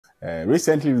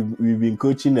Recently, we've been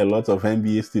coaching a lot of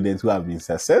MBA students who have been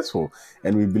successful,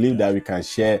 and we believe that we can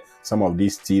share some of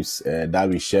these tips that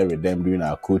we share with them during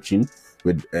our coaching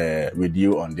with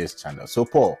you on this channel. So,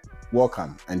 Paul,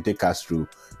 welcome and take us through.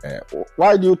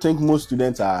 Why do you think most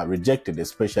students are rejected,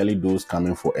 especially those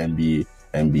coming for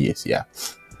MBAs?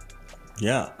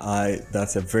 Yeah,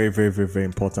 that's a very, very, very, very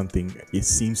important thing. It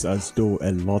seems as though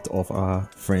a lot of our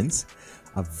friends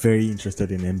are very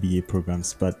interested in MBA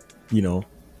programs, but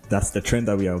that's the trend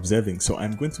that we are observing. So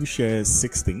I'm going to share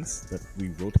 6 things that we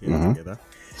wrote here together.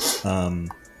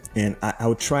 And I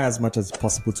will try as much as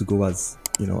possible to go as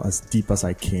deep as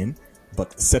I can,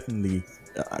 but certainly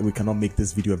we cannot make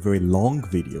this video a very long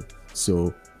video.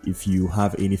 So if you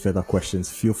have any further questions,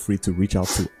 feel free to reach out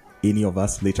to any of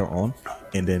us later on,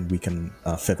 and then we can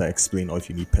further explain, or if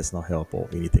you need personal help or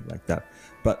anything like that.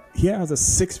 But here are the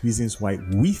 6 reasons why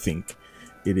we think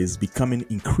it is becoming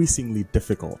increasingly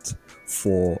difficult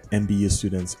for MBA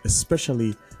students,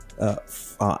 especially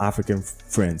our African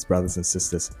friends, brothers and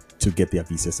sisters, to get their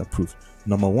visas approved.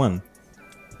 Number 1,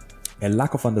 a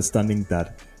lack of understanding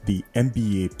that the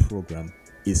MBA program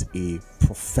is a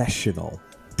professional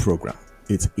program.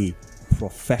 It's a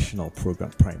professional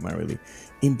program primarily,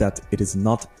 in that it is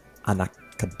not an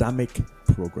academic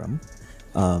program.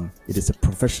 It is a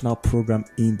professional program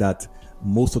in that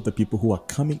most of the people who are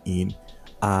coming in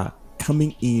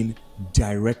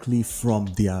directly from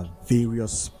their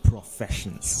various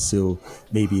professions. So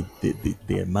maybe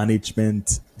they're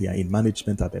management, they are in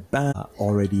management at the bank,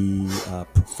 already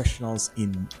professionals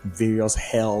in various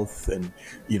health and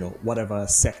whatever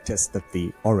sectors that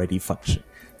they already function,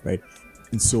 right?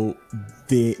 And so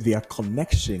their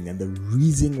connection and the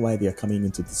reason why they are coming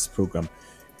into this program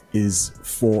is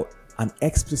for an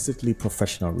explicitly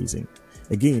professional reason.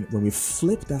 Again, when we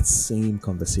flip that same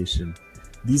conversation,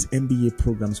 these MBA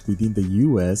programs within the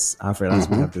US, Alfred, as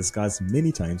we have discussed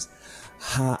many times,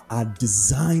 are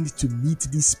designed to meet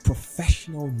these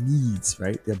professional needs,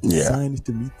 right? They're designed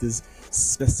to meet these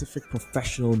specific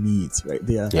professional needs, right?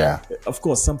 Of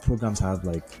course, some programs have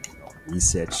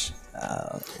research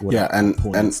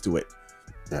components to it.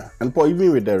 Yeah, and Paul,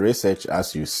 even with the research,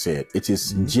 as you said, it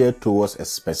is geared towards a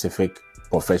specific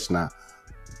professional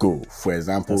goal. For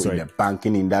example, in the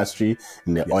banking industry,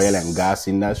 in the oil and gas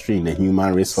industry, in the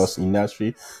human resource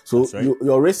industry. So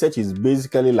your research is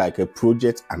basically like a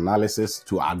project analysis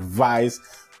to advise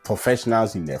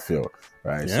professionals in their field,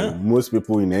 right? So most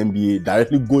people in MBA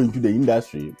directly go into the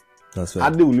industry. That's right.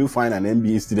 Hardly will you find an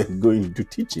MBA student going into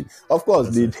teaching. Of course,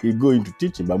 they go into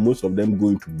teaching, but most of them go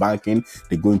into banking,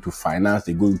 they go into finance,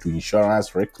 they go into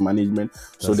insurance, risk management.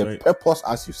 So the purpose,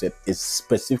 as you said, is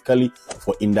specifically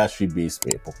for industry-based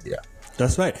people. Yeah,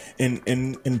 that's right. And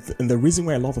the reason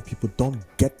why a lot of people don't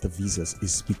get the visas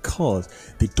is because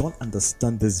they don't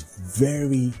understand this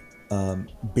very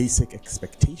basic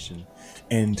expectation,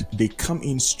 and they come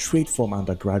in straight from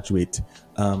undergraduate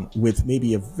with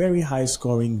maybe a very high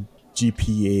scoring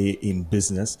GPA in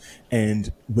business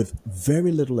and with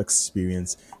very little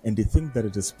experience, and they think that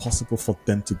it is possible for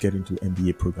them to get into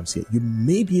MBA programs here. You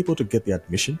may be able to get the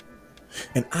admission,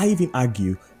 and I even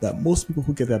argue that most people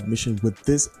who get the admission with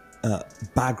this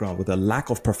background, with a lack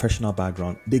of professional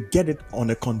background, they get it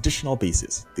on a conditional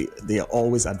basis. They are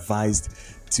always advised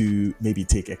to maybe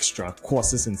take extra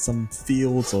courses in some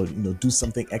fields, or do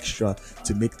something extra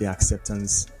to make their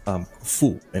acceptance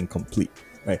full and complete,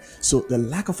 right? So the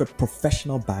lack of a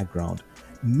professional background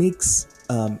makes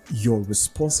your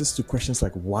responses to questions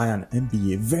like why an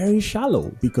MBA very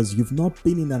shallow, because you've not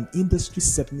been in an industry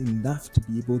setting enough to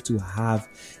be able to have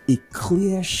a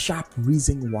clear, sharp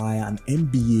reason why an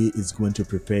MBA is going to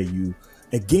prepare you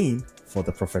again for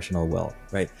the professional world,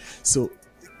 right? So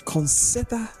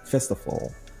consider, first of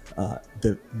all,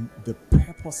 the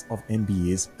purpose of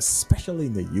MBAs, especially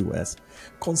in the US.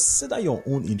 Consider your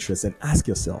own interests and ask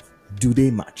yourself, do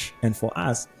they match? And for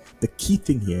us, the key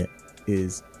thing here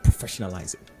is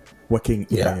professionalizing, working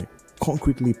in a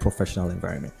concretely professional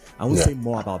environment. I won't say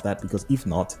more about that, because if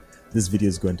not, this video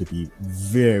is going to be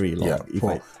very long.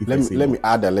 Let me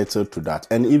add a little to that.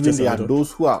 And even there are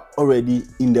those who are already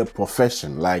in the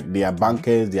profession, like they are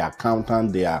bankers, they are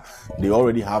accountants, they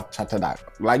already have chartered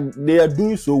act, like they are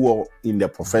doing so well in the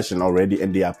profession already,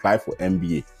 and they apply for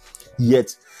MBA.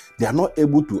 Yet they are not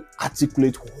able to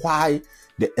articulate why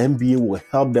the MBA will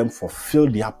help them fulfill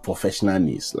their professional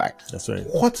needs. Like, that's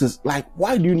right.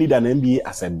 Why do you need an MBA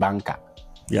as a banker?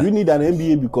 You need an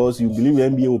MBA because you believe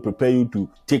MBA will prepare you to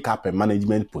take up a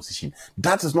management position.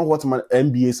 That is not what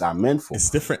MBAs are meant for. It's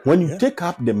different. When you take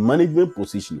up the management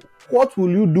position, what will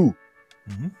you do?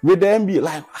 With the MBA,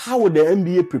 like, how would the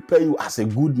MBA prepare you as a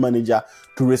good manager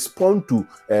to respond to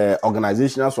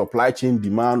organizational supply chain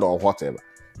demand or whatever?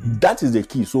 That is the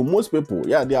key. So most people,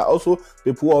 there are also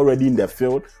people already in the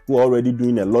field who are already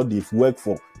doing a lot. They've worked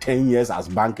for 10 years as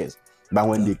bankers. But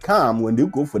when they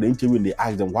go for the interview and they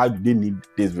ask them, why do they need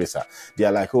this visa? They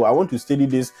are like, oh, I want to study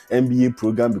this MBA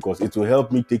program because it will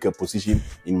help me take a position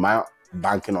in my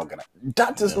banking organization.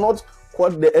 That is not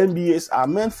what the MBAs are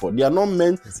meant for. They are not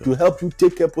meant to help you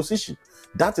take a position.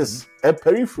 That is a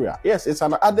peripheral. Yes, it's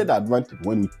an added advantage.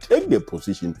 When you take the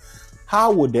position,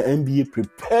 how would the MBA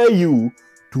prepare you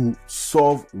to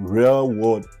solve real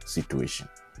world situation?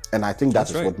 And I think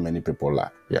that's what many people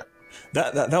lack. Yeah.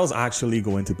 That was actually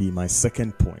going to be my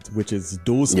second point, which is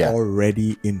those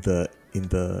already in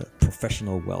the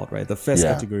professional world, right? The first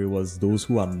category was those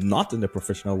who are not in the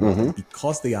professional world. And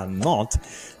because they are not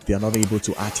able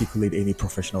to articulate any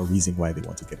professional reason why they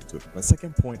want to get into it. My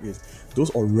second point is those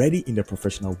already in the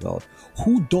professional world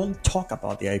who don't talk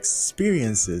about their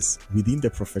experiences within the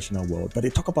professional world, but they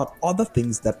talk about other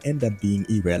things that end up being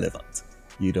irrelevant.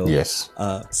 Yes.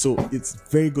 So it's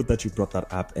very good that you brought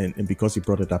that up, and because you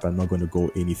brought it up, I'm not going to go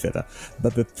any further.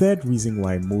 But the third reason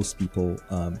why most people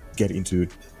get into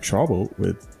trouble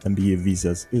with MBA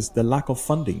visas is the lack of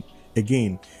funding.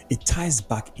 Again, it ties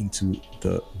back into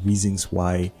the reasons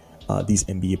why these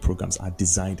MBA programs are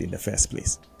designed in the first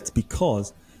place. It's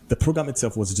because the program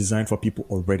itself was designed for people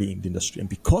already in the industry. And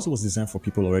because it was designed for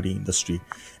people already in the industry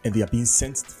and they are being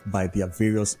sent by their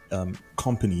various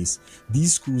companies,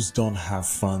 these schools don't have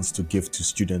funds to give to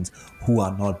students who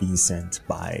are not being sent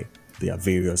by their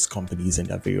various companies and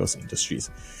their various industries.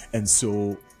 And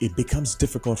so it becomes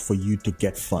difficult for you to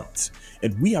get funds.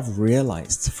 And we have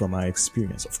realized from our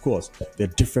experience, of course, there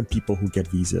are different people who get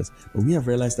visas, but we have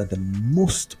realized that the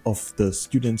most of the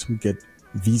students who get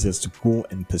visas to go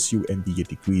and pursue MBA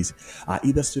degrees are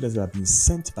either students that have been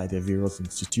sent by their various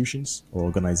institutions or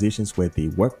organizations where they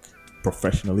work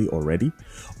professionally already,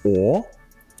 or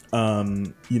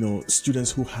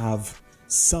students who have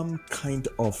some kind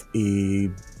of a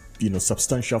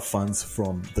substantial funds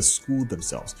from the school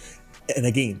themselves. And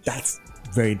again, that's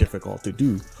very difficult to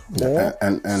do. Or,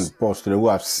 and students who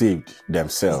have saved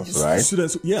themselves, right?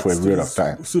 Students, for a period of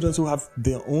time. Students who have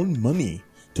their own money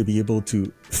to be able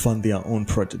to fund their own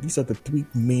project. These are the three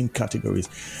main categories.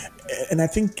 And I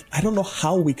don't know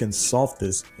how we can solve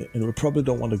this, and we probably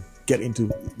don't want to get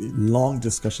into long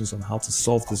discussions on how to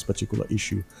solve this particular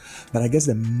issue. But I guess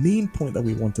the main point that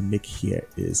we want to make here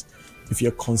is, if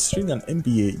you're considering an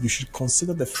MBA, you should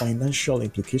consider the financial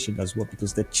implication as well,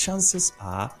 because the chances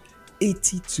are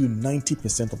 80 to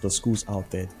 90% of the schools out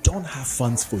there don't have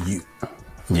funds for you.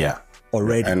 Yeah.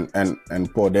 Already.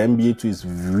 And Paul, the MBA too is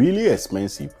really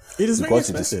expensive. It is because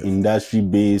very expensive. It is industry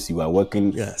based. You are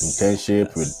working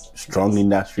internship with strong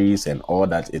industries and all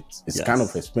that. It's kind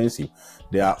of expensive.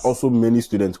 There are also many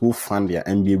students who fund their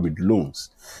MBA with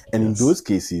loans, and in those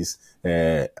cases,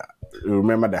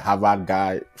 remember the Harvard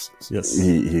guy?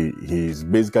 He's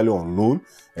basically on loan.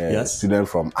 Students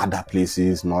from other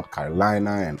places, North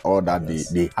Carolina and all that,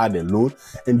 they had a loan,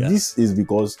 and this is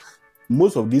because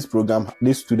most of these programs,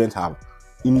 these students have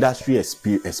industry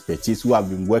expertise who have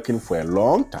been working for a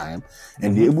long time,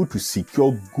 and they're able to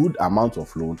secure good amounts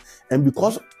of loan. And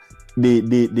because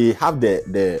they have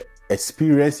the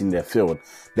experience in the field,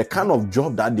 the kind of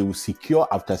job that they will secure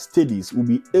after studies will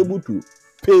be able to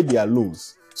pay their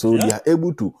loans. So they are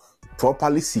able to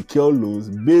properly secure loans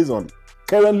based on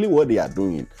currently what they are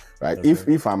doing. Right.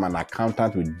 If I'm an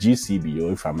accountant with GCB,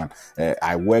 or if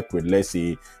I work with let's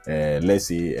say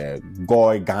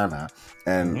Goy Ghana,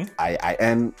 and I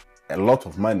earn a lot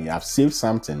of money, I've saved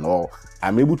something, or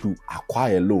I'm able to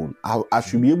acquire a loan, I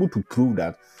should be able to prove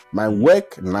that my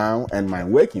work now and my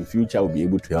work in future will be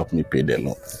able to help me pay the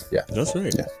loan. Yeah, that's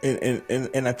right. Yeah.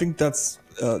 And I think that's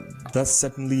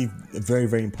certainly very,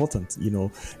 very important.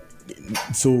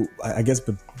 So I guess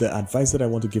the advice that I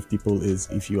want to give people is,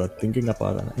 if you are thinking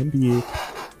about an MBA,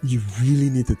 you really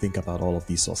need to think about all of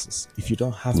these sources. If you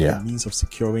don't have the means of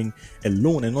securing a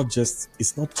loan, and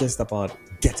it's not just about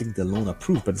getting the loan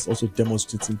approved, but it's also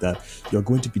demonstrating that you're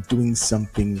going to be doing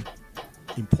something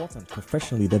important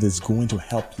professionally that is going to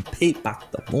help you pay back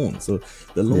the loan. So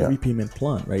the loan repayment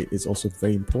plan, right, is also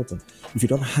very important. If you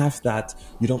don't have that,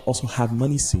 you don't also have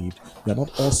money saved, you're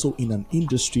not also in an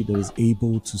industry that is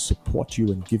able to support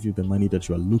you and give you the money that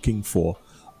you are looking for,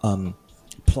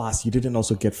 plus you didn't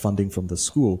also get funding from the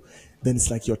school, then it's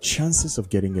like your chances of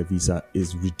getting a visa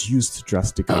is reduced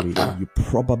drastically, and you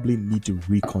probably need to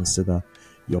reconsider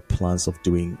your plans of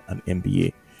doing an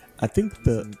MBA. I think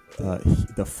the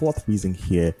fourth reason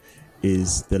here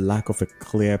is the lack of a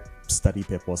clear study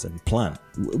purpose and plan,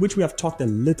 which we have talked a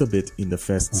little bit in the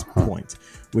first point,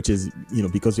 which is,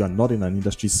 because you are not in an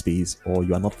industry space, or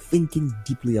you are not thinking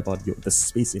deeply about the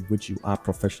space in which you are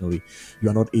professionally, you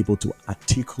are not able to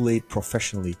articulate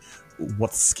professionally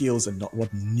what skills and not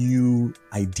what new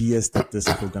ideas that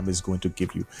this program is going to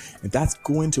give you. And that's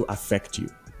going to affect you.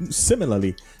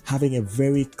 Similarly, having a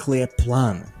very clear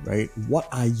plan, right? What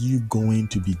are you going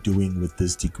to be doing with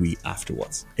this degree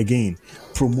afterwards? Again,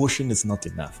 promotion is not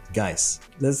enough. Guys,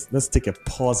 let's take a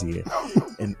pause here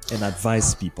and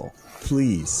advise people.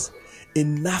 Please,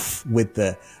 enough with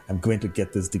the, I'm going to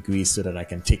get this degree so that I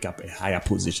can take up a higher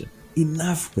position.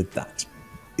 Enough with that.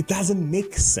 It doesn't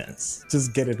make sense.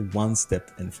 Just get it one step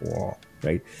and for all,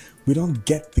 right? We don't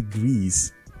get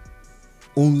degrees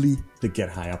only to get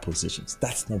higher positions.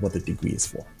 That's not what the degree is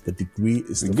for. The degree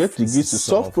is to get degrees to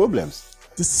solve problems.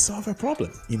 To solve a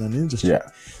problem in an industry. Yeah.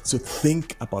 So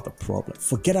think about the problem.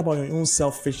 Forget about your own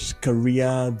selfish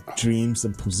career dreams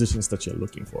and positions that you're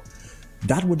looking for.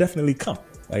 That will definitely come,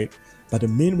 right? But the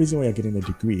main reason why you're getting a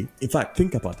degree, in fact,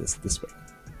 think about this way.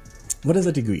 What is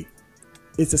a degree?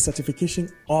 It's a certification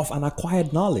of an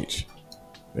acquired knowledge,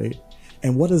 right?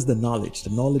 And what is the knowledge?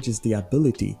 The knowledge is the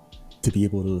ability to be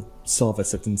able to solve a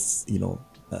certain,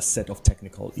 a set of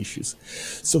technical issues.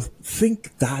 So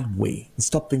think that way and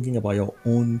stop thinking about your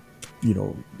own,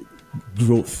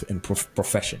 growth and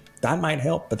profession. That might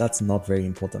help, but that's not very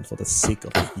important for the sake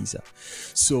of the visa.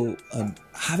 So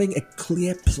having a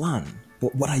clear plan,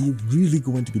 but what are you really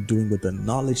going to be doing with the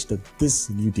knowledge that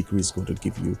this new degree is going to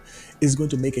give you is going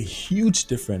to make a huge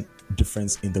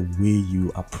difference in the way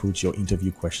you approach your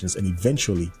interview questions and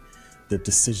eventually the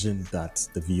decision that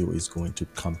the VO is going to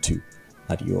come to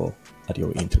at your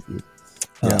interview.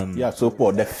 So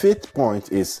Paul, the fifth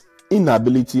point is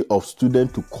inability of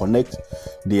students to connect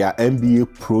their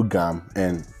MBA program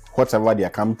and whatever they are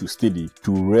coming to study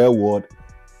to real world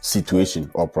situation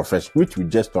or profession, which we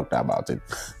just talked about it.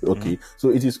 Okay, so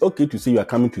it is okay to say you are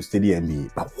coming to study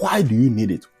MBA, but why do you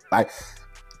need it? Like,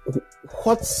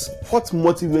 what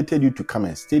motivated you to come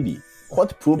and study?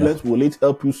 What problems will it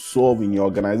help you solve in your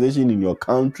organization, in your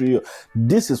country?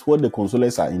 This is what the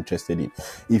consultants are interested in.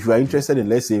 If you are interested in,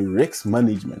 let's say, risk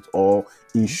management or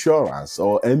insurance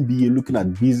or MBA looking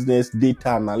at business, data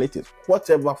analytics,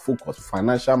 whatever focus,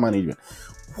 financial management,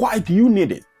 why do you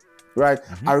need it? Right?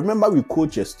 I remember we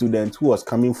coached a student who was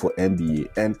coming for MBA,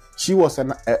 and she was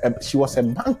a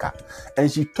banker,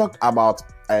 and she talked about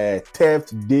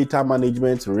theft, data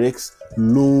management, risks,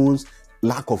 loans,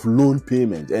 lack of loan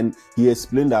payment, and he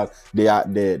explained that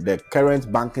the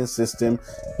current banking system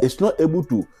is not able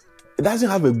to, it doesn't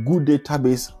have a good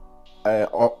database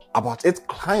about its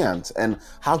clients and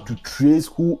how to trace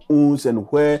who owns and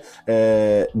where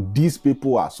these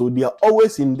people are. So they are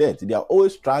always in debt. They are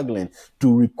always struggling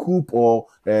to recoup or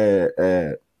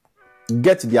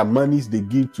get their monies they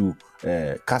give to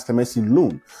customers in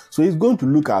loan. So he's going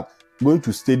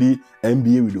to study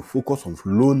MBA with a focus on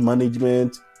loan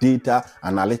management, data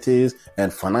analytics,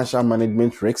 and financial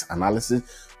management risk analysis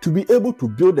to be able to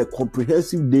build a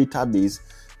comprehensive database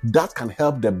that can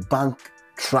help the bank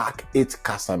track its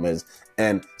customers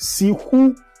and see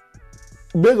who,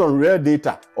 based on real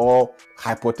data or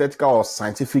hypothetical or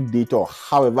scientific data or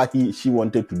however she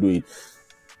wanted to do it,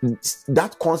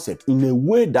 that concept in a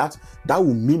way that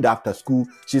will mean that after school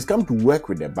she's come to work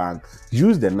with the bank,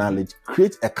 use the knowledge,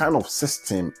 create a kind of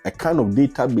system, a kind of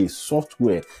database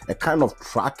software, a kind of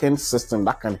tracking system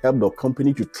that can help the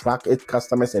company to track its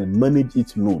customers and manage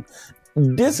its loan.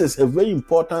 This is a very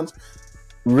important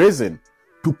reason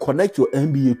to connect your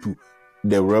MBA to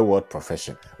the real world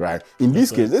profession, right? In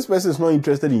this case, this person is not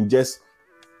interested in just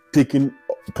taking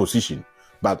position,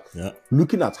 but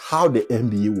looking at how the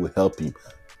MBA will help him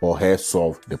or her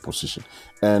solve the position.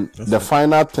 And the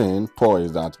final thing, Paul,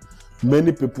 is that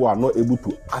many people are not able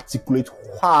to articulate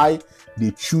why they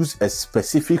choose a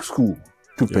specific school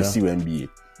to pursue MBA.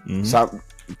 Some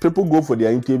people go for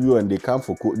their interview and they come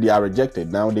for they are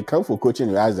rejected. Now they come for coaching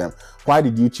and you ask them, why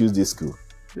did you choose this school?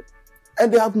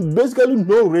 And they have basically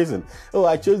no reason. Oh,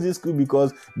 I chose this school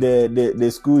because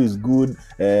the school is good.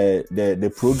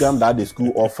 The program that the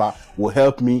school offer will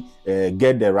help me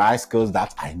get the right skills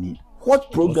that I need.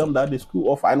 What program that the school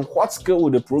offer and what skill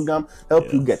will the program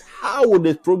help you get? How will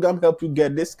the program help you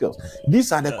get these skills?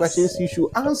 These are the questions you should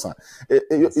answer.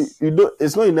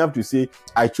 It's not enough to say,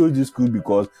 I chose this school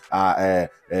because I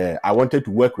wanted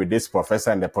to work with this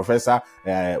professor and the professor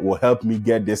will help me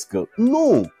get this skill.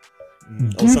 No.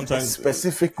 Give a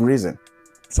specific reason.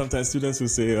 Sometimes students will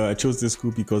say, I chose this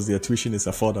school because their tuition is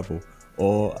affordable,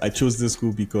 or I chose this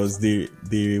school because they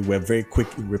were very quick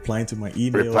in replying to my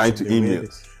emails. Replying to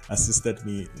emails. Assisted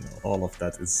me. All of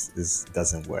that is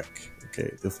doesn't work.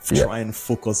 Okay, try and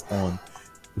focus on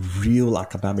real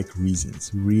academic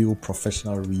reasons, real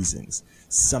professional reasons,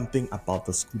 something about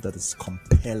the school that is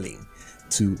compelling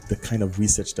to the kind of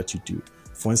research that you do.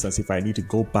 For instance, if I need to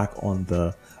go back on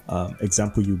the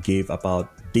example you gave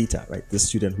about data, right? This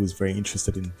student who is very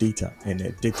interested in data and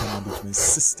a data management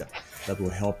system that will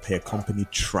help her company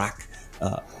track,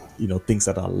 things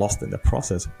that are lost in the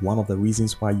process. One of the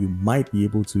reasons why you might be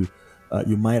able to,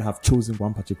 you might have chosen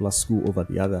one particular school over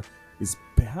the other is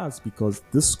perhaps because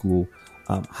this school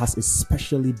has a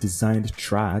specially designed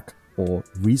track or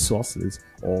resources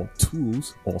or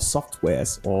tools or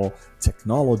softwares or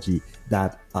technology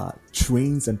that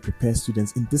trains and prepares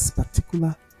students in this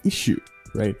particular issue,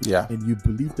 right? Yeah. And you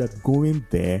believe that going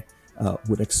there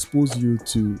would expose you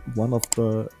to one of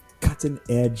the cutting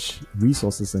edge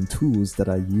resources and tools that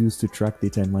are used to track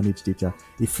data and manage data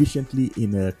efficiently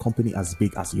in a company as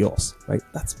big as yours, right?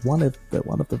 That's one of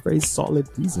the very solid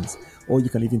reasons. Or you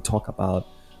can even talk about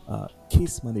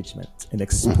case management and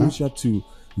exposure to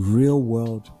real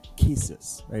world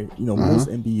cases, right? Most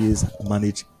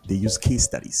MBAs they use case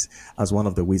studies as one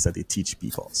of the ways that they teach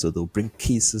people. So they'll bring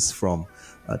cases from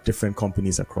different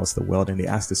companies across the world and they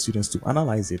ask the students to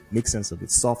analyze it, make sense of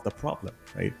it, solve the problem,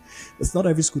 right? It's not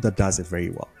every school that does it very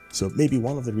well. So maybe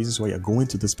one of the reasons why you're going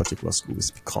to this particular school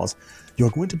is because you're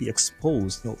going to be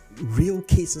exposed, real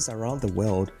cases around the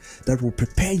world that will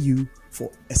prepare you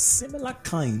for a similar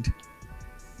kind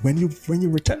when you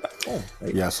return back home,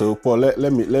 right? Yeah. So Paul,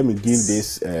 let me give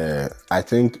this. I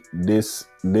think this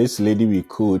lady we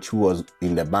coach who was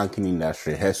in the banking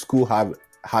industry, her school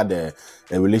had a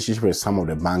relationship with some of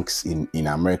the banks in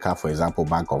America, for example,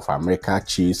 Bank of America,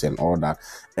 Chase, and all that.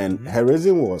 And her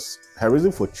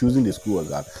reason for choosing the school was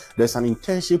that there's an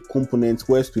internship component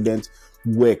where students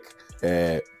work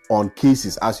on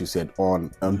cases, as you said, on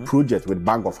projects with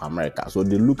Bank of America. So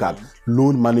they look at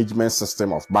loan management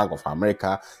system of Bank of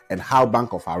America and how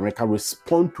Bank of America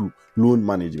respond to loan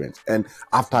management. And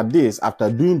after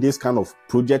doing this kind of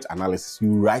project analysis,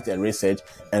 you write a research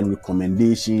and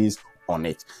recommendations on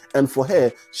it. And for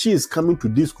her, she is coming to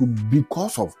this school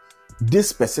because of this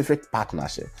specific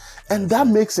partnership, and that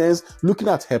makes sense looking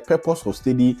at her purpose of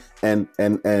study and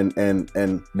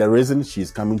the reason she's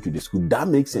coming to the school. That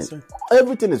makes sense. Right.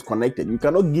 Everything is connected. You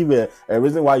cannot give a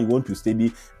reason why you want to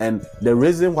study and the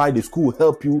reason why the school will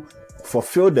help you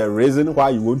fulfill the reason why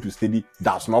you want to study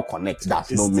does not connect.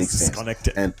 Does not make sense.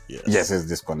 Disconnected. And yes, it's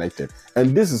disconnected.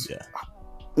 And this is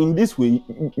in this way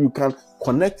you can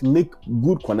connect, make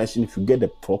good connection if you get the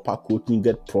proper coaching,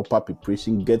 get proper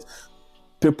preparation, get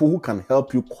people who can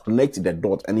help you connect the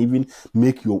dots and even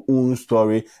make your own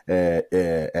story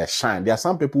shine. There are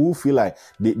some people who feel like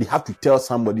they have to tell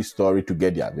somebody's story to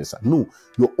get their visa. No,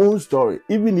 your own story.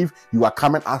 Even if you are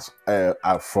coming as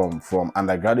from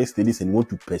undergraduate studies and want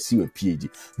to pursue a PhD,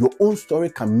 your own story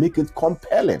can make it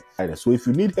compelling. So if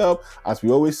you need help, as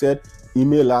we always said,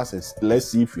 email us and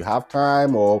let's see if you have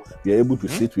time or we are able to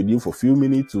sit with you for a few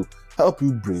minutes to help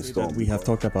you brainstorm. We have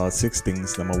talked about 6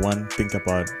 things. Number 1, think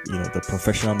about the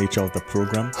professional nature of the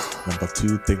program. Number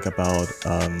 2, think about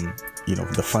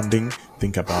the funding.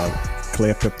 Think about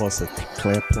clear purpose, a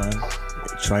clear plan.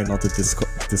 Try not to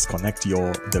disconnect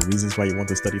the reasons why you want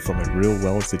to study from a real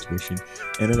world situation.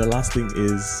 And then the last thing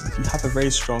is you have a very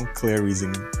strong, clear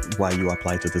reason why you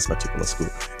apply to this particular school.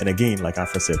 And again, like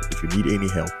Alfred said, if you need any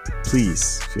help,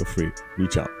 please feel free,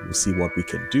 reach out. We'll see what we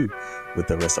can do with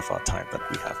the rest of our time that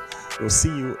we have. We'll see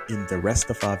you in the rest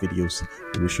of our videos.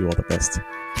 We wish you all the best.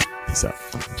 Peace out.